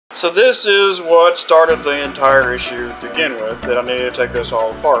So this is what started the entire issue to begin with, that I needed to take this all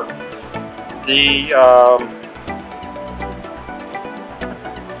apart. The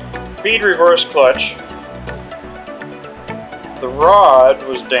feed reverse clutch, the rod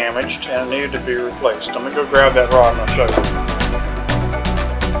was damaged and needed to be replaced. I'm going to go grab that rod and I'll show you.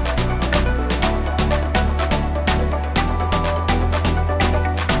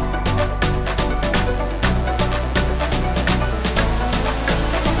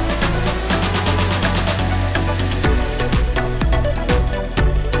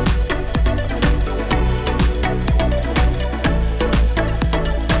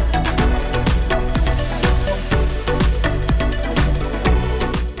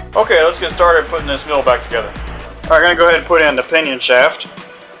 Okay, let's get started putting this mill back together. Alright, I'm going to go ahead and put in the pinion shaft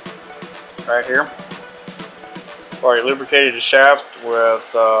right here. Already lubricated the shaft with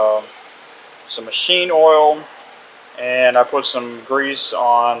some machine oil, and I put some grease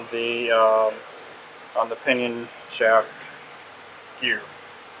on the pinion shaft gear.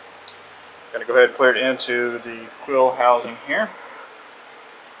 I'm going to go ahead and put it into the quill housing here,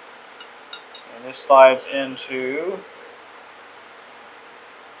 and this slides into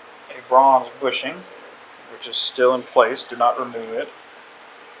a bronze bushing, which is still in place. Do not remove it.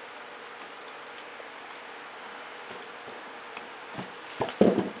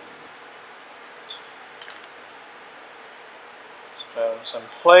 Put this in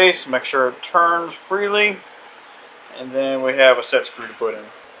place, make sure it turns freely, and then we have a set screw to put in.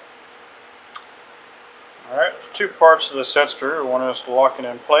 Alright, two parts of the set screw. One is to lock it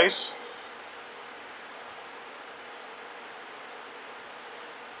in place.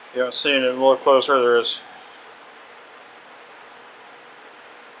 If you haven't seen it a little closer, there is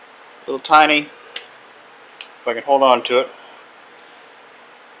a little tiny, if I can hold on to it,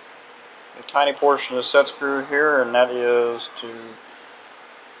 a tiny portion of the set screw here, and that is to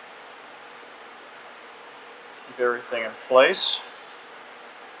keep everything in place.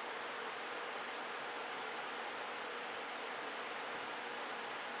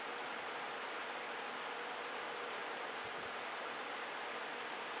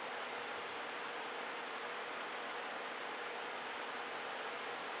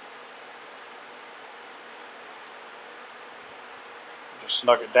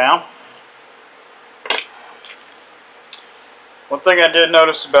 Snug it down. One thing I did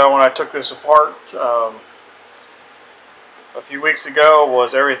notice about when I took this apart a few weeks ago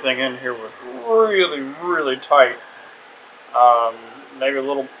was everything in here was really tight. Maybe a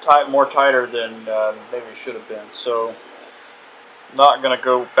little more tighter than maybe it should have been. So not going to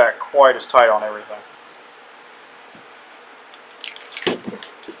go back quite as tight on everything.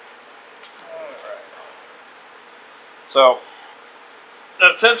 Alright. So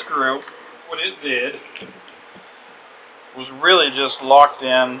that set screw, what it did was really just locked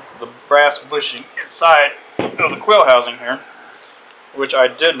in the brass bushing inside of the quill housing here, which I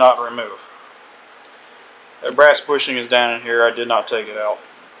did not remove. That brass bushing is down in here. I did not take it out.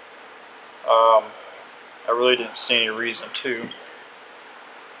 I really didn't see any reason to.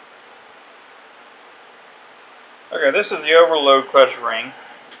 Okay, this is the overload clutch ring,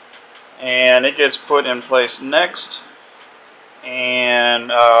 and it gets put in place next,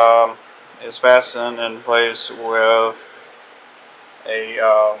 and is fastened in place with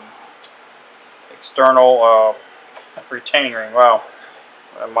a external retaining ring. Wow,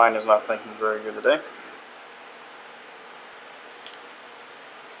 my mind is not thinking very good today.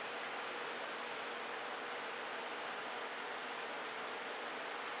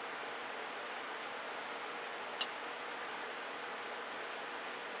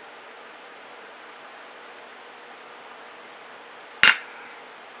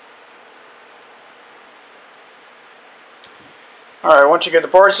 Alright, once you get the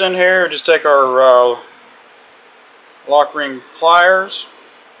parts in here, just take our lock ring pliers,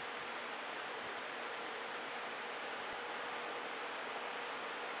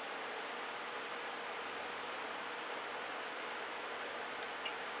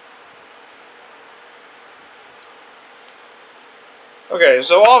 okay,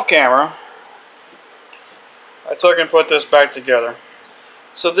 so off camera, I took and put this back together.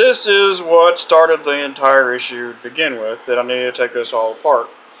 So this is what started the entire issue to begin with, that I needed to take this all apart.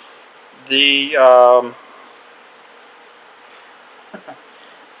 The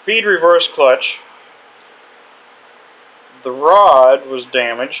feed reverse clutch, the rod was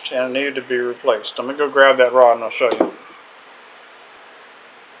damaged and it needed to be replaced. I'm going to go grab that rod and I'll show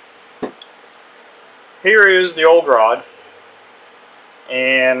you. Here is the old rod,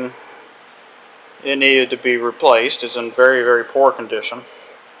 and it needed to be replaced. It's in very poor condition.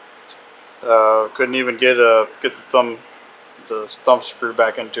 Couldn't even get the the thumb screw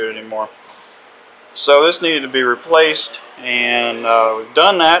back into it anymore. So this needed to be replaced, and we've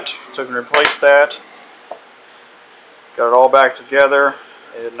done that. Took and replaced that. Got it all back together.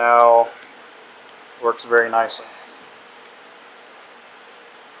 It now works very nicely.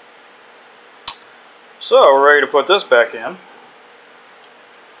 So we're ready to put this back in.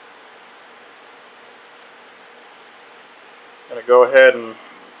 Going to go ahead and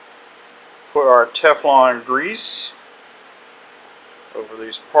put our Teflon grease over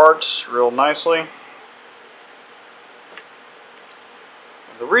these parts real nicely.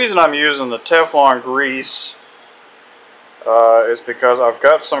 The reason I'm using the Teflon grease is because I've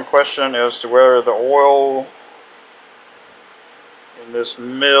got some question as to whether the oil in this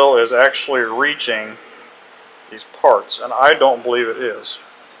mill is actually reaching these parts, and I don't believe it is.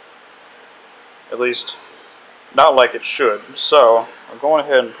 At least not like it should. So I'm going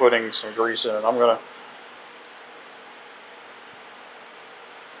ahead and putting some grease in it. I'm going to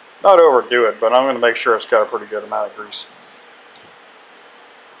not overdo it, but I'm going to make sure it's got a pretty good amount of grease.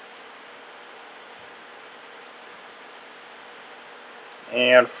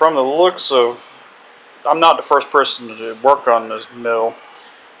 And from the looks of, I'm not the first person to work on this mill,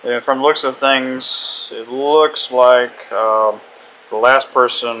 and from the looks of things, it looks like the last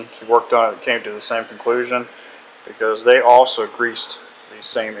person who worked on it came to the same conclusion, because they also greased these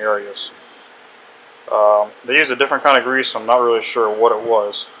same areas. They used a different kind of grease, so I'm not really sure what it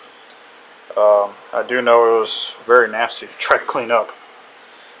was. I do know it was very nasty to try to clean up.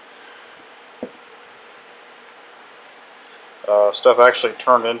 Stuff actually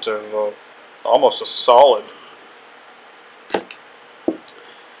turned into almost a solid.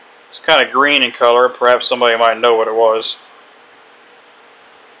 It's kind of green in color. Perhaps somebody might know what it was.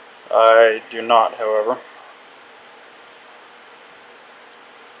 I do not, however.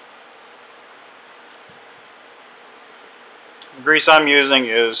 The grease I'm using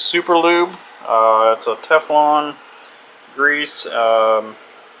is Super Lube. It's a Teflon grease.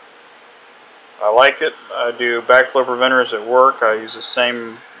 I like it. I do backflow preventers at work. I use the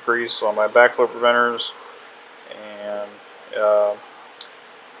same grease on my backflow preventers, and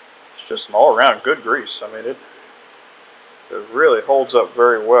it's just an all-around good grease. I mean, it really holds up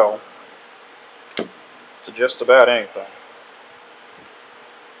very well to just about anything.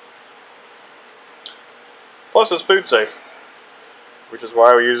 Plus, it's food safe, which is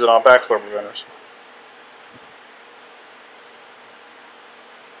why we use it on backflow preventers.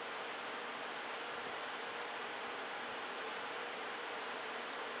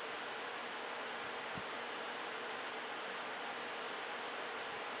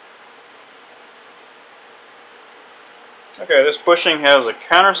 Okay, this bushing has a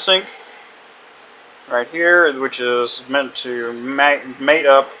countersink right here, which is meant to mate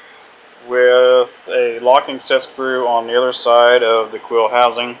up with a locking set screw on the other side of the Quill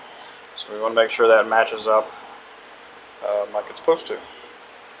housing. So we want to make sure that matches up like it's supposed to.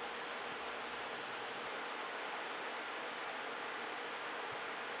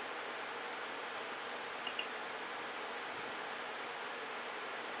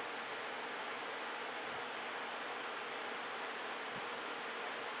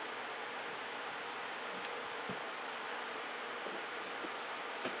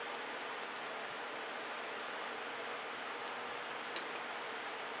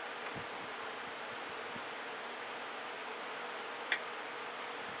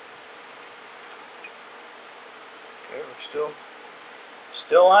 Okay, we're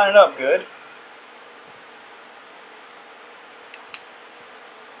still lining up good. Is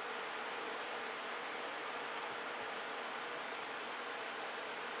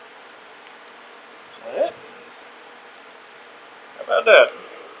that it? How about that?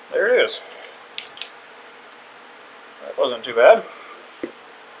 There it is. That wasn't too bad.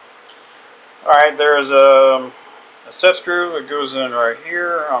 Alright, there's a set screw that goes in right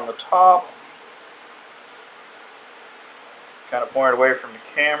here on the top. Kind of pointed away from the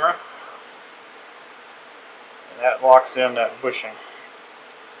camera. And that locks in that bushing.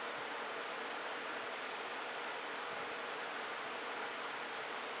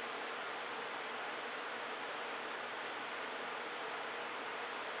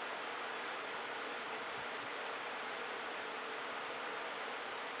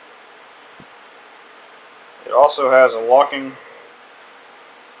 It also has a locking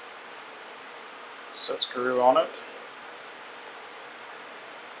set screw on it.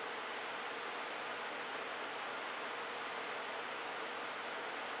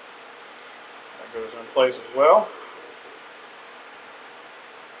 That goes in place as well.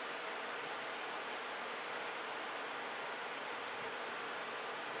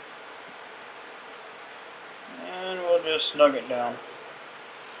 And we'll just snug it down.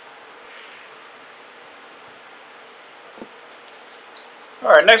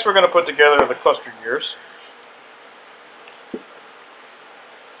 Alright, next we're going to put together the cluster gears.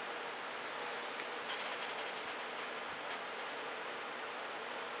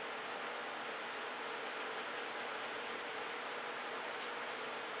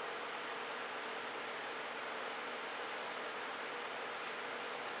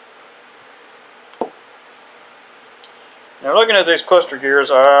 Now looking at these cluster gears,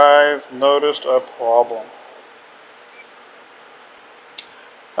 I've noticed a problem.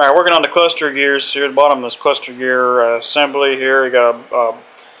 Alright, working on the cluster gears here at the bottom of this cluster gear assembly here, you got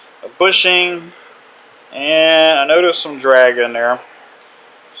a bushing, and I noticed some drag in there.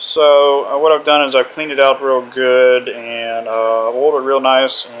 So what I've done is I've cleaned it out real good and oiled it real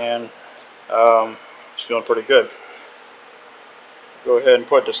nice, and it's feeling pretty good. Go ahead and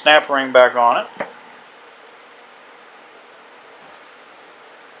put the snap ring back on it.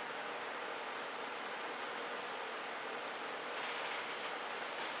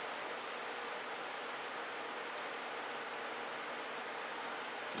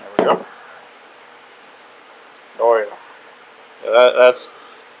 There we go. Oh yeah,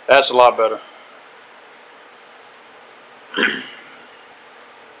 that's a lot better.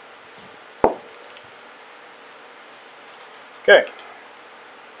 Okay,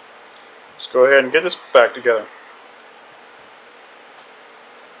 let's go ahead and get this back together.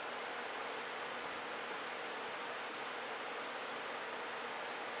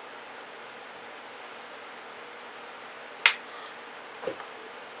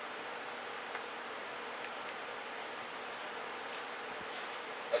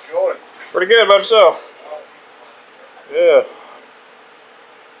 Pretty good about yourself. Yeah.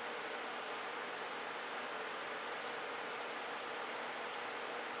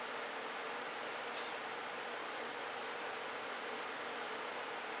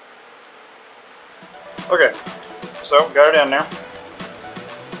 Okay, so got it in there.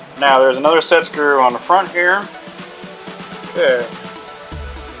 Now there's another set screw on the front here. Okay.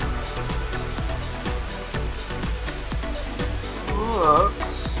 Look.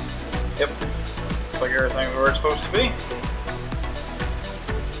 Yep, looks like everything's where it's supposed to be.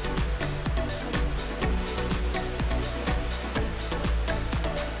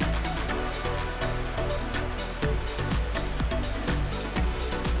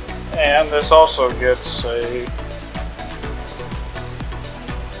 And this also gets a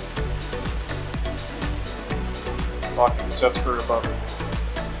locking set screw above it.